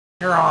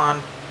You're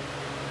on.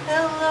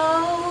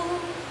 Hello,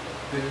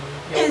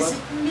 is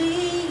it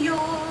me you're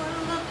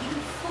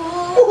looking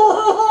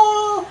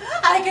for?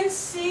 I can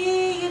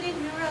see it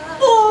in your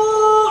eyes.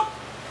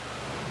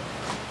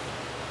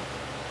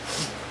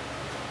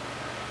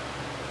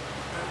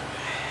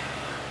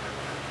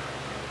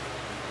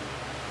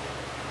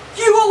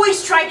 You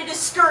always try to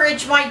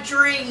discourage my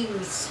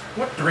dreams.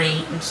 What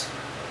dreams?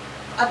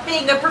 Of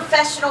being a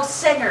professional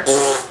singer.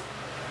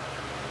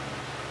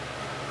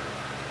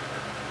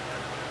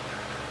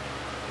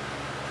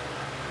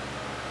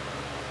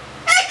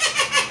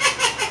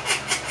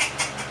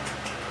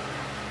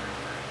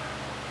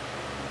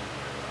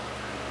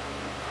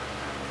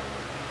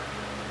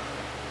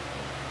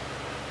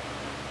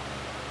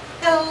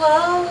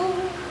 Hello,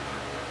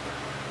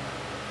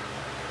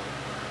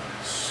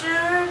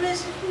 sure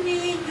isn't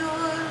me you're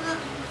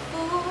looking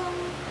for.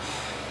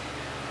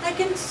 I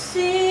can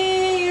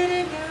see it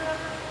in your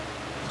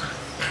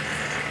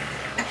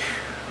eyes.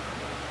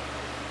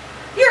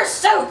 You're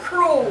so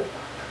cruel.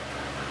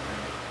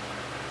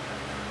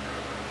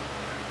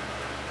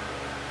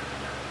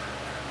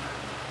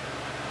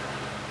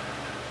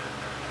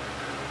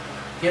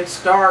 Get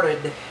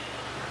started.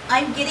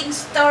 I'm getting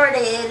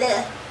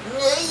started.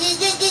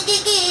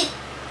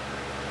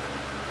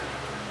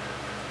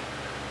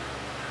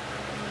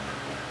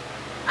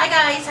 Hi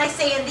guys, hi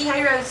Sandy,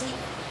 hi Rosie.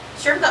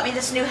 Sherm got me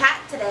this new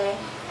hat today.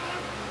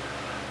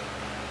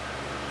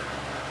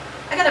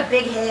 I got a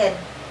big head.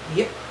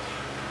 Yep.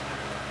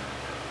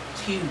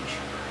 It's huge.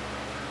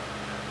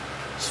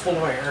 It's full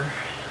of air.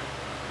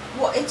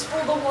 Well, it's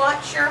full of what,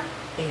 Sherm?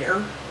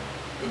 Air?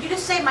 Did you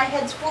just say my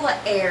head's full of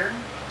air?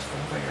 It's full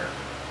of air.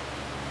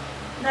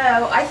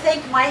 No, I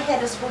think my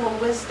head is full of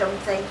wisdom,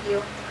 thank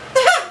you.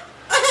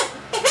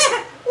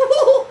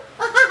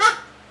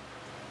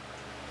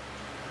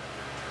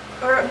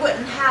 Or it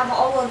wouldn't have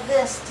all of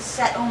this to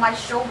set on my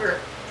shoulder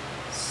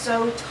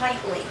so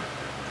tightly.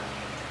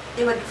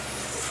 It would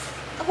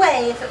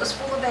away if it was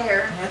full of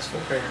air. That's full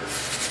of air.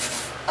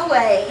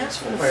 Away. That's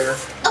full of air.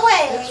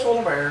 Away. That's full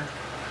of air.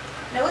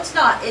 No, it's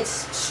not.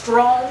 It's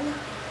strong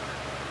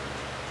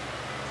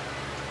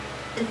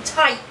and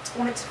tight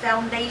on its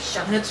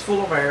foundation. It's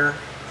full of air.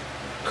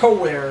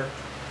 Cold air.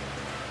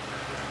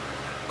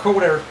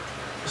 Cold air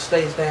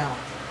stays down.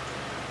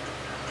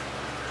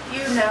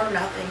 You know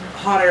nothing.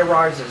 Hot air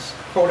rises.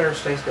 Cold air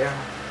stays down.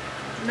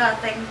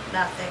 Nothing,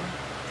 nothing.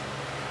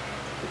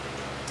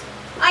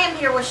 I am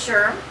here with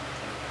Sherm.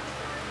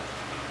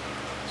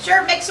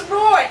 Sherm, make some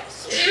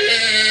noise.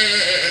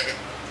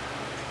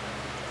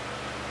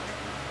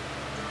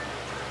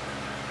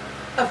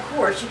 Of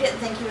course, you didn't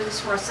think he was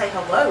just going to say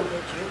hello,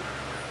 did you?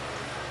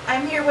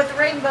 I'm here with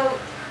Rainbow.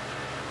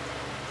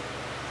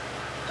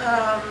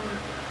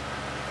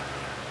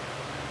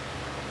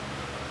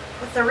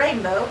 With the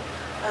Rainbow.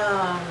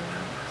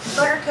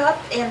 Buttercup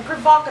and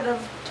Provocative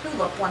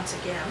Tulip once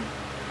again.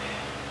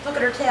 Look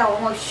at her tail,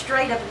 almost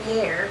straight up in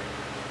the air.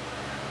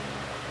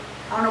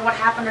 I don't know what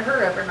happened to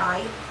her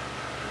overnight.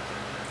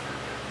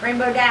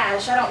 Rainbow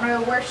Dash, I don't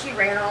know where she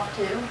ran off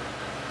to.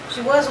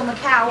 She was on the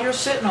couch. You're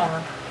sitting on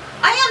her.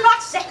 I am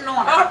not sitting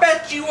on her. I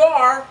bet you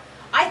are.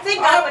 I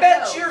think I would know. I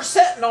bet you're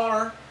sitting on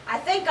her. I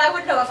think I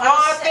would know if I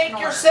was sitting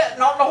on her. I think you're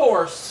sitting on the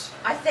horse.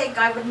 I think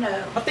I would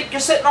know. I think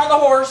you're sitting on the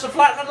horse and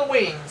flattening the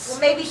wings. Well,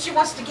 maybe she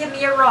wants to give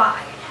me a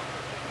ride.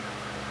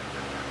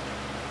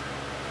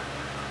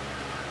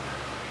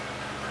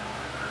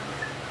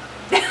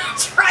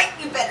 That's right,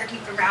 you better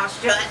keep your mouth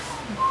shut.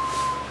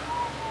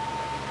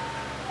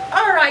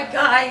 Alright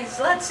guys,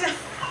 let's... You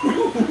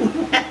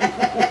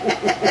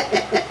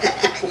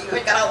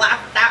ain't gonna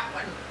laugh at that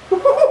one.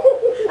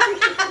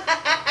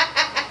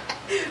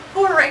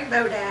 Poor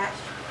Rainbow Dash.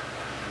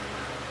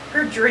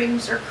 Her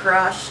dreams are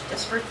crushed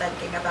just for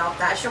thinking about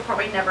that. She'll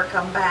probably never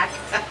come back.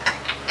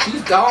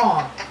 She's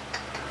gone.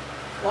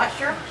 What,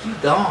 sure? She's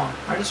gone.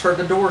 I just heard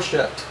the door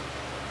shut.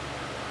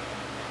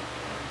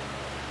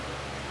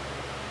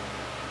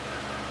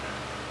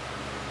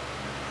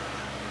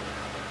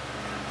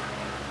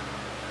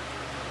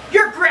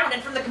 You're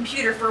grounded from the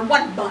computer for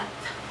 1 month.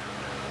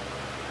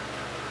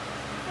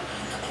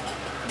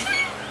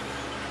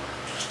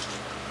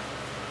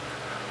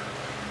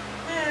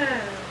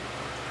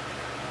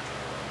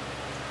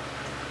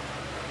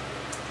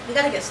 We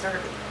gotta get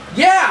started.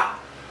 Yeah!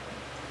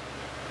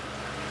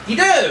 You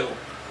do!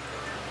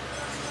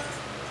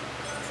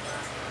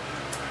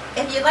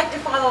 If you'd like to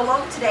follow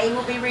along today,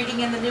 we'll be reading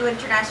in the New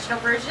International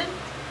Version.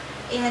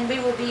 And we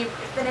will be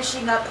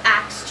finishing up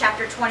Acts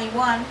chapter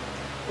 21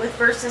 with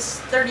verses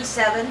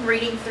 37,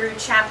 reading through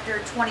chapter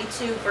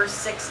 22, verse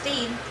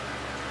 16.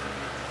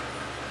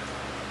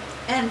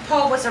 And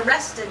Paul was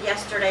arrested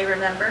yesterday,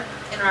 remember,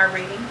 in our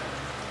reading.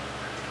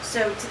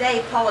 So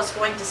today Paul is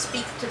going to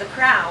speak to the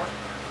crowd.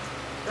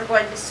 We're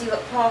going to see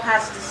what Paul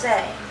has to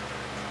say.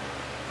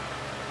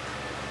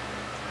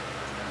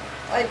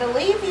 I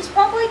believe he's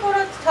probably going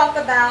to talk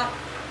about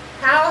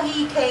how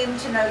he came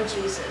to know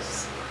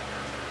Jesus.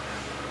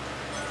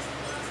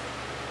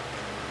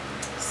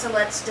 So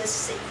let's just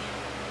see.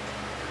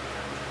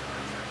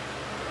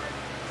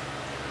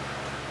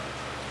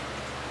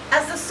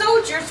 As the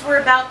soldiers were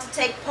about to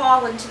take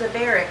Paul into the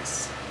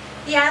barracks,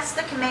 he asked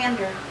the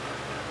commander,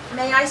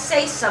 "May I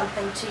say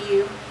something to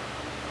you?"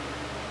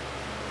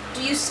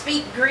 "Do you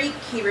speak Greek?"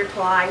 he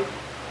replied.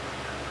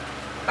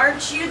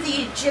 "Aren't you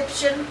the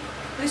Egyptian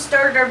who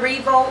started a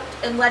revolt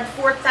and led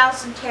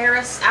 4,000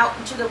 terrorists out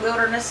into the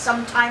wilderness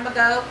some time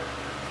ago?"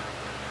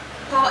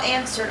 Paul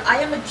answered, "I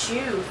am a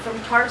Jew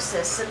from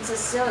Tarsus in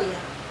Sicilia,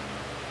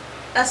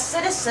 a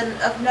citizen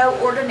of no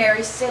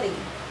ordinary city.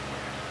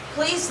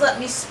 Please let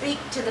me speak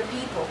to the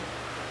people."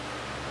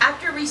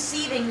 After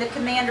receiving the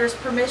commander's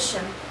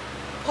permission,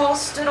 Paul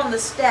stood on the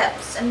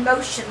steps and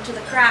motioned to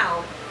the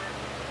crowd.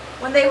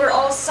 When they were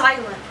all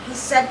silent, he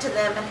said to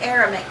them in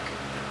Aramaic,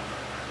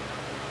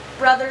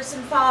 "Brothers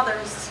and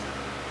fathers,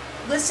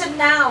 listen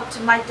now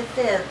to my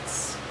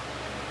defense."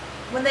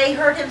 When they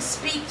heard him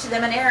speak to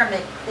them in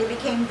Aramaic, they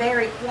became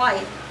very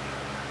quiet.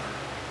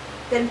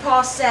 Then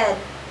Paul said,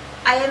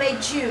 "I am a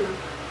Jew,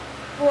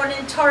 born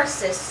in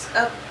Tarsus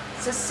of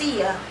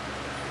Cilicia,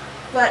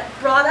 but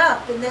brought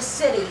up in this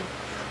city.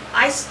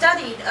 I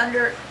studied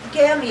under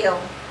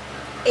Gamaliel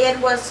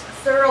and was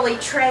thoroughly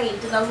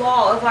trained in the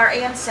law of our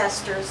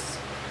ancestors.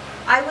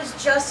 I was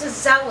just as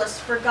zealous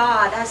for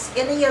God as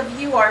any of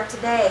you are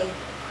today.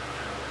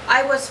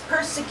 I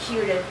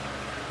persecuted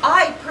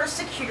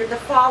the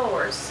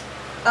followers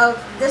of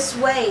this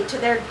way to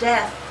their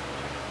death,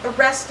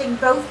 arresting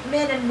both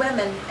men and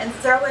women and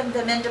throwing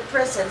them into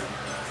prison.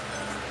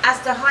 As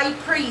the high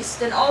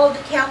priest and all the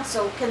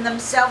council can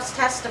themselves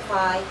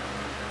testify,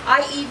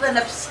 I even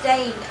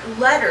abstained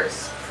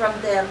letters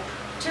from them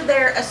to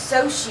their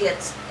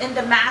associates in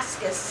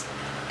Damascus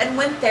and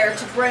went there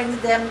to bring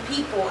them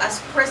people as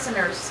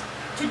prisoners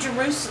to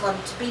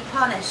Jerusalem to be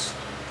punished.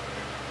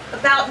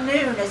 About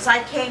noon, as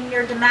I came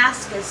near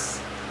Damascus,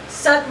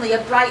 suddenly a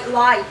bright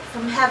light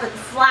from heaven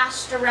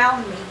flashed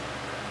around me.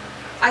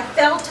 I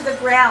fell to the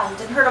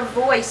ground and heard a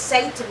voice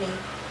say to me,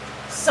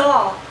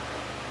 'Saul,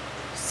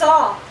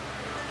 Saul,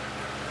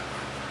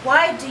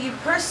 why do you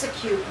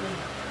persecute me?'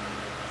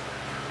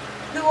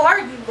 'Who are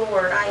you,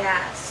 Lord?' I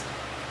asked.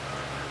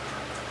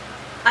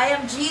 'I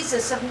am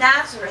Jesus of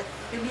Nazareth,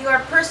 whom you are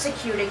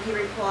persecuting,' he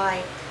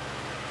replied.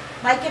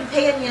 My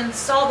companions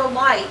saw the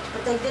light,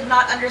 but they did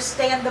not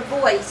understand the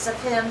voice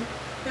of him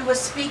who was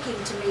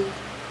speaking to me.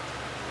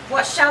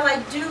 'What shall I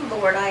do,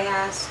 Lord?' I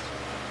asked.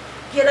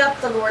 'Get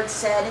up,' the Lord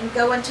said, 'and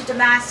go into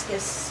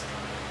Damascus.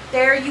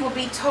 There you will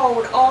be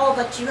told all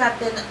that you have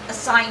been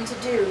assigned to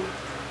do.'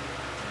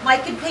 My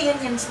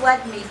companions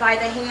led me by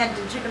the hand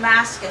into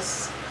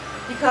Damascus,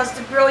 because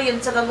the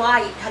brilliance of the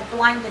light had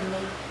blinded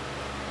me.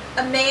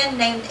 A man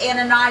named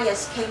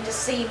Ananias came to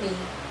see me.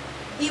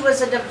 He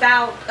was a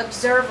devout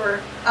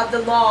observer of the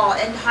law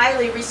and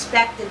highly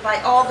respected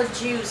by all the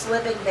Jews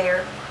living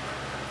there.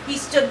 He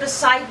stood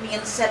beside me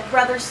and said,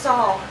 'Brother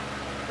Saul,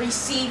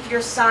 receive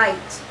your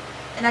sight.'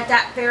 And at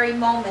that very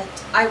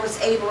moment I was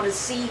able to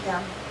see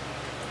him.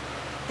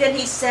 Then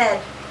he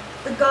said,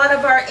 'The God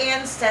of our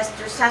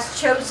ancestors has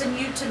chosen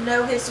you to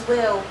know his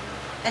will,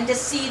 and to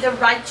see the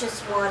righteous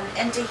one,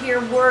 and to hear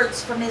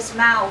words from his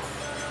mouth.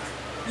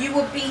 You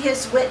will be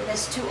his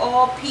witness to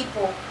all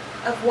people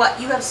of what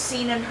you have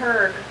seen and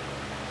heard.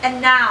 And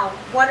now,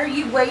 what are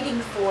you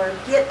waiting for?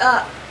 Get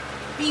up,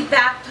 be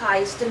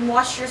baptized, and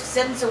wash your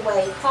sins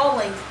away,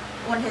 calling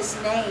on his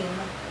name.'"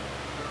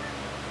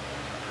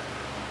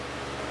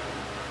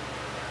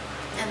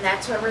 And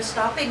that's where we're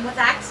stopping with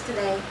Acts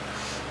today.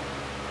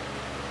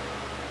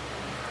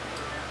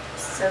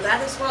 So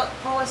that is what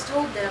Paul has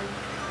told them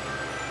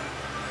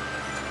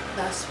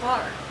thus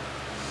far.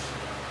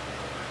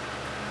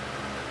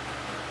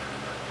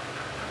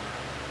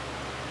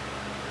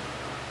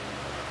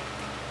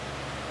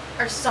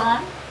 Our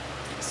Psalm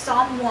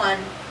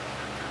 1,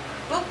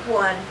 Book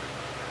 1,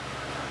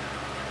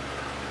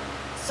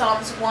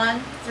 Psalms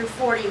 1 through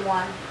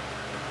 41,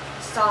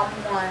 Psalm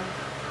 1.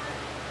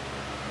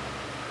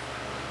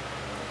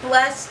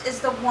 Blessed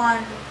is the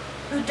one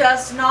who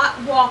does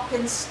not walk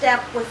in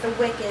step with the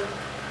wicked,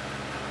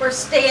 or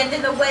stand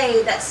in the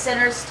way that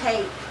sinners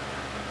take,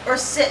 or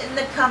sit in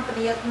the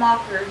company of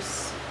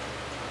mockers,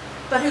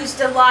 but whose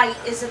delight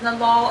is in the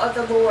law of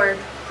the Lord,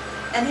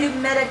 and who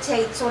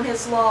meditates on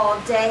his law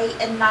day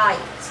and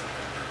night.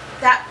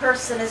 That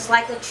person is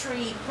like a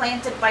tree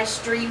planted by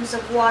streams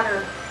of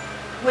water,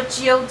 which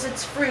yields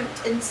its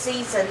fruit in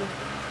season,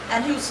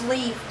 and whose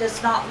leaf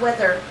does not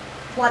wither.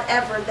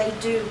 Whatever they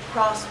do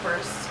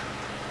prospers.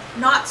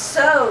 Not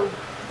so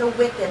the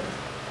wicked.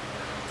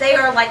 They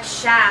are like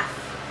chaff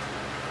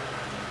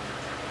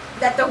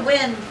that the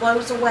wind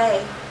blows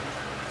away.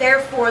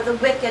 Therefore the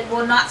wicked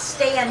will not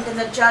stand in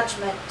the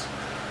judgment,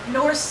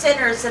 nor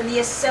sinners in the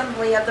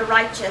assembly of the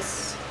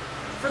righteous.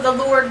 For the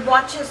Lord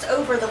watches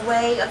over the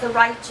way of the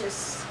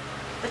righteous,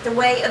 but the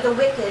way of the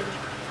wicked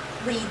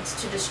leads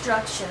to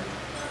destruction.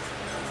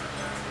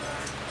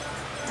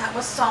 That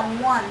was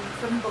Psalm 1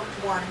 from Book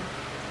 1.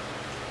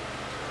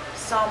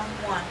 Psalm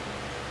 1.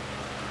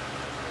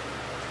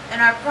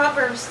 And our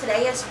Proverbs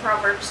today is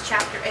Proverbs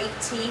chapter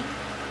 18,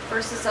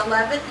 verses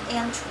 11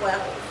 and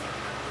 12.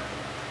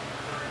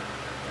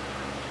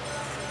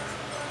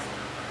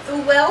 The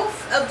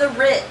wealth of the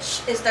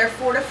rich is their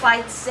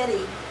fortified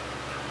city.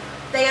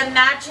 They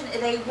imagine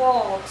it a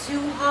wall too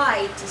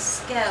high to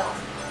scale.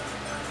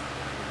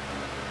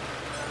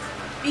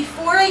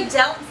 Before a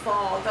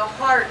downfall, the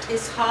heart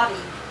is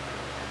haughty,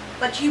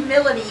 but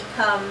humility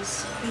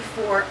comes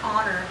before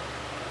honor.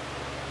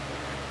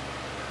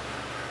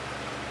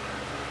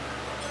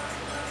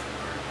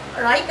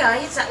 Alright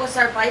guys, that was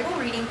our Bible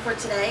reading for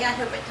today. I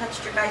hope it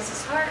touched your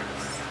guys'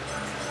 hearts.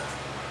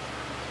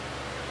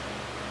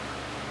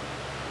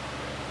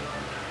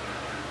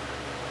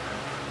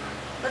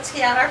 Let's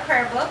get out our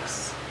prayer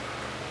books.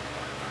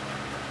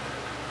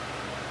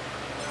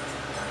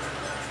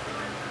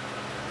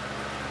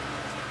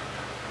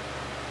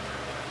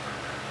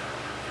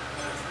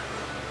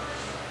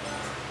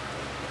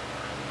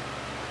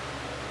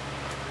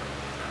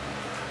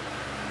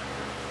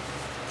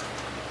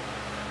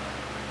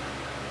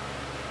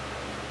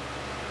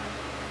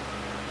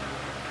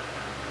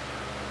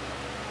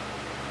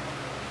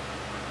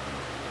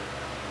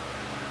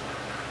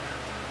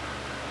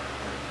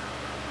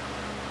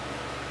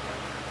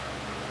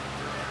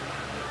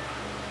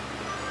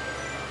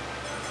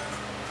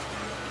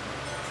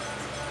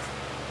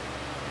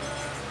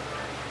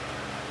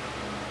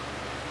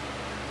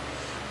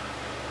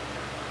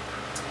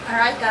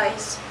 Alright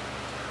guys,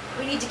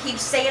 we need to keep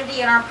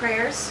Sandy in our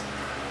prayers.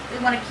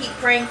 We want to keep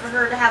praying for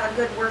her to have a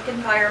good work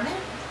environment.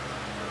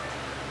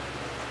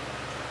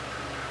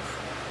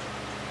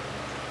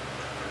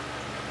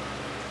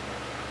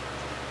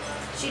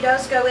 She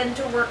does go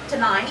into work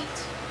tonight,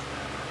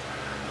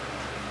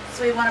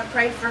 so we want to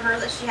pray for her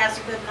that she has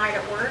a good night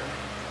at work.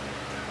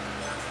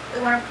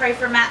 We want to pray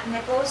for Matt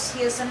Nichols.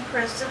 He is in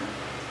prison.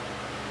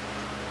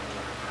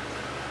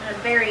 In a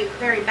very,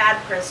 very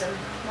bad prison.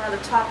 One of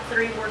the top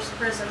 3 worst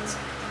prisons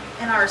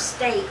in our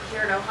state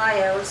here in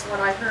Ohio is what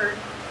I heard.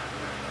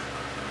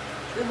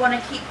 We want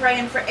to keep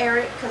praying for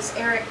Eric because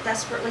Eric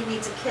desperately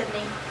needs a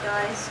kidney,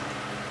 guys.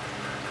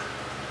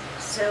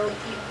 So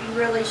you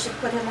really should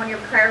put him on your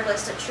prayer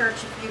list at church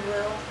if you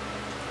will.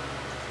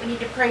 We need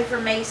to pray for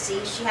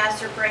Macy. She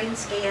has her brain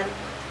scan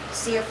to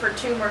see if her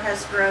tumor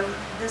has grown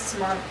this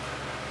month.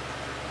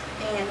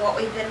 And what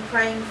we've been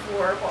praying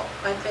for, what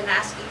I've been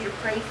asking you to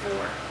pray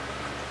for,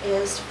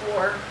 is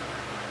for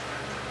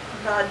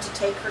God to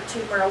take her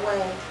tumor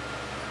away.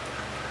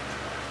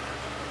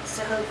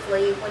 So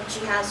hopefully when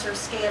she has her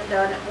scan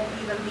done, it won't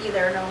even be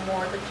there no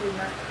more, the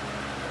tumor.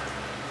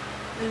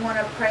 We want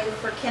to pray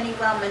for Kenny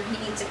Wellman.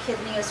 He needs a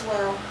kidney as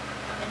well,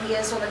 and he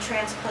is on the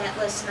transplant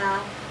list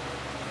now.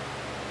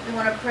 We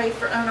want to pray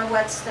for Ona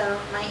Whetstone,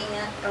 my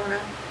aunt,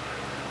 Ona.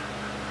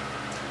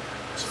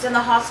 She's in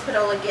the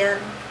hospital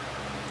again.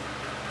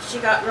 She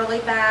got really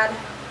bad.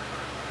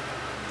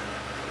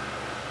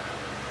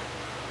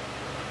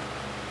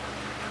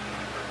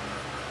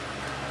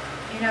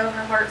 You know,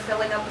 her heart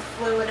filling up with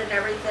fluid and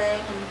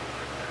everything, and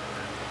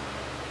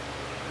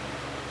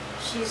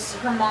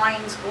her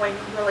mind's going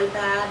really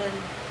bad, and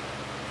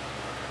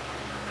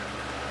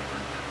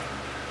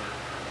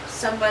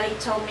somebody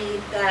told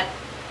me that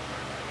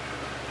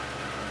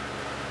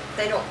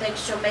they don't think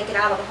she'll make it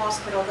out of the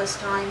hospital this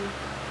time.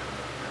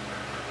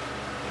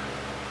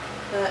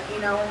 But, you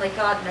know, only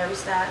God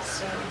knows that,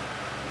 so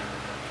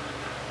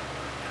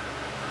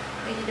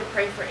we need to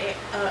pray for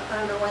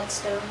Ona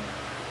Whetstone.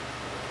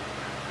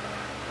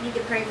 We need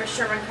to pray for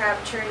Sherman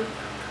Crabtree.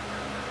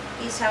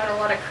 He's having a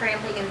lot of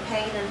cramping and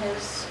pain in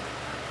his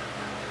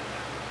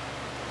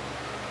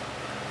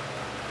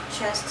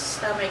chest,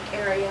 stomach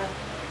area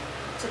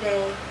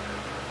today.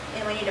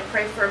 And we need to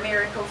pray for a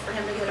miracle for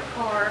him to get a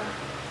car.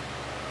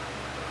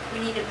 We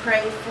need to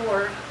pray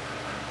for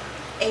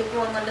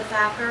April and Linda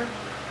Thacker.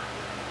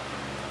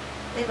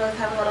 They both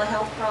have a lot of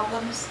health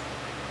problems.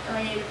 And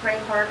we need to pray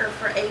harder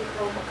for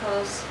April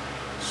because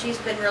she's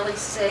been really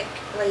sick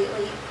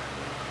lately.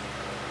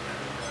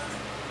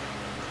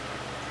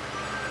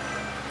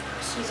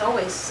 She's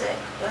always sick,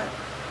 but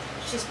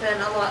she's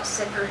been a lot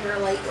sicker here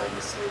lately,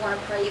 so we want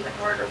to pray even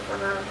harder for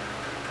her.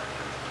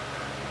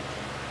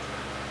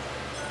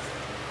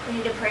 We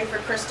need to pray for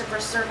Christopher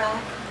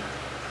Servac.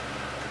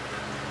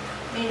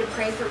 We need to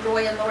pray for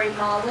Roy and Lori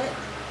Mollett.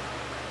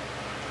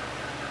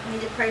 We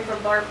need to pray for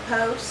Barb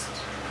Post,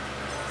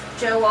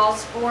 Joe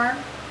Osborne.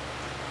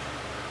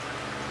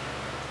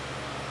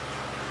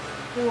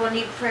 We will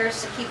need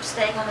prayers to keep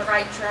staying on the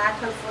right track.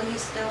 Hopefully he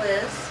still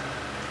is.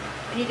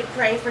 We need to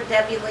pray for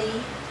Debbie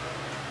Lee.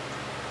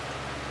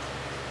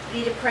 We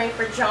need to pray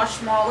for Josh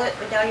Mollett,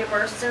 Bedelia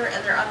Mercer,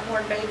 and their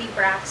unborn baby,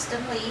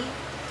 Braxton Lee.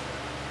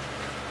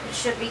 It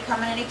should be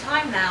coming any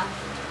time now.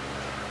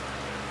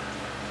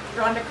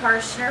 Rhonda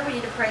Karshner, we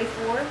need to pray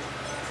for.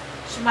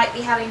 She might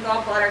be having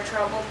gallbladder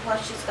trouble,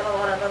 plus she's got a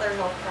lot of other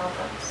health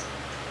problems.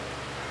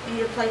 We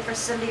need to pray for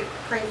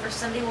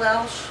Cindy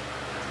Welsh.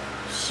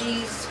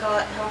 She's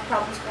got health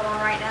problems going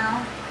on right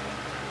now.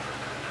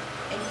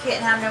 And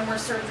can't have no more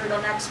surgery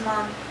till next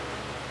month.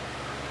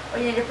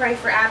 We need to pray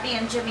for Abby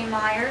and Jimmy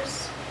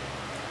Myers.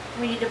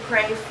 We need to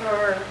pray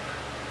for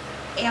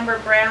Amber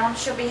Brown.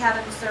 She'll be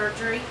having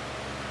surgery.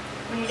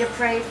 We need to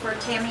pray for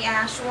Tammy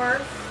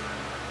Ashworth.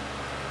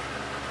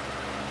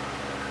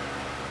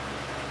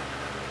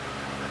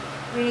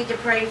 We need to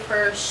pray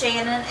for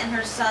Shannon and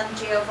her son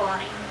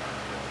Giovanni.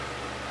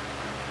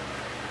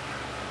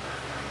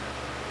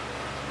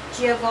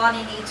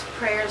 Giovanni needs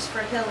prayers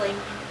for healing.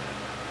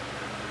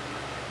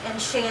 And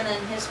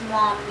Shannon, his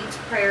mom, needs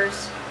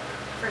prayers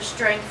for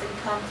strength and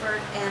comfort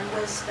and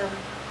wisdom.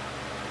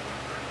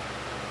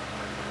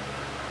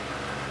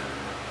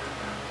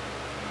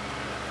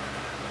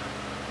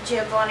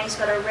 Giovanni's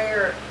got a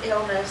rare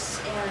illness,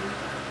 and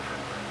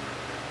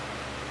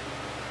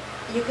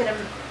you couldn't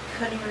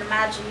even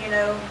imagine, you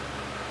know,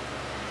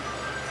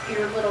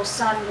 your little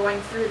son going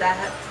through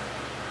that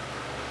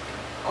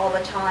all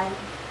the time.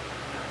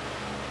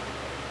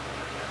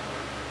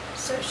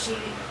 So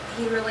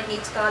he really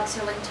needs God's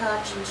healing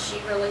touch, and she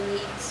really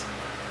needs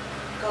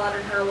God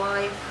in her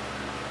life.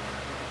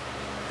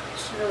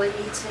 She really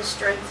needs His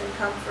strength and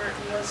comfort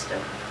and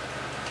wisdom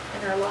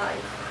in her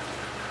life.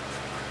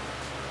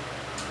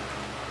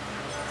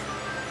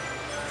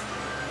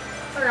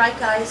 Alright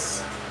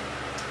guys,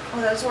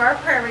 well those were our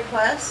prayer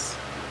requests.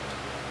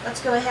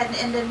 Let's go ahead and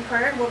end in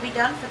prayer and we'll be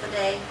done for the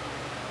day.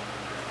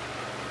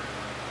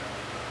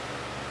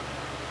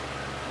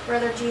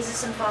 Brother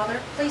Jesus and Father,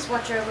 please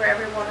watch over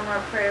everyone on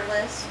our prayer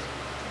list.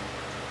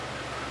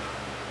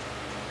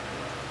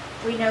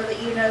 We know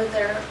that you know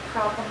their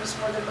problems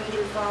more than we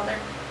do, Father,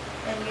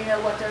 and you know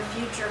what their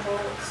future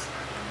holds.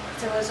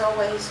 So as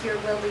always, your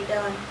will be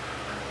done.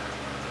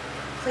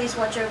 Please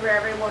watch over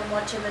everyone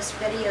watching this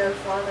video,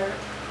 Father,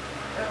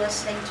 or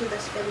listening to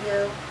this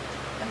video,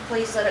 and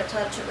please let it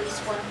touch at least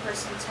one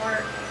person's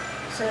heart,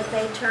 so that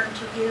they turn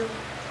to you,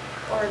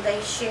 or they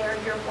share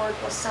your word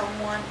with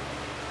someone,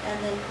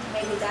 and then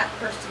maybe that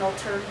person will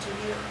turn to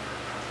you,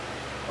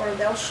 or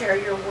they'll share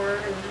your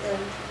word, and then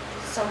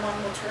someone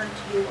will turn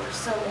to you, or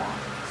so on,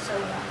 so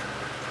on.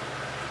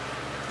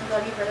 I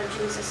love you, Brother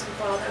Jesus and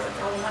Father,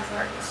 with all of my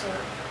heart and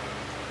soul.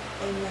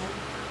 Amen.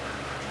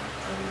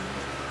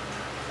 Amen.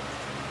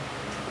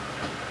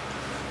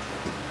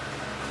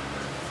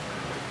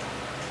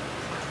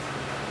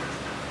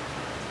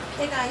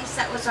 Okay guys,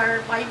 that was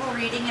our Bible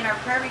reading and our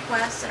prayer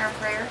requests and our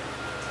prayer.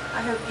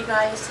 I hope you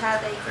guys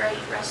have a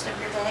great rest of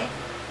your day.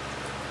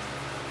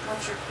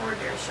 What's your cord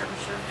there, sure.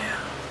 Yeah.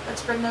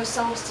 Let's bring those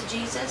souls to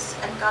Jesus,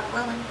 and God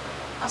willing,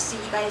 I'll see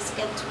you guys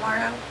again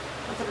tomorrow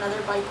with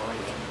another Bible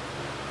reading.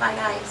 Bye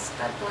guys.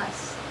 God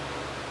bless.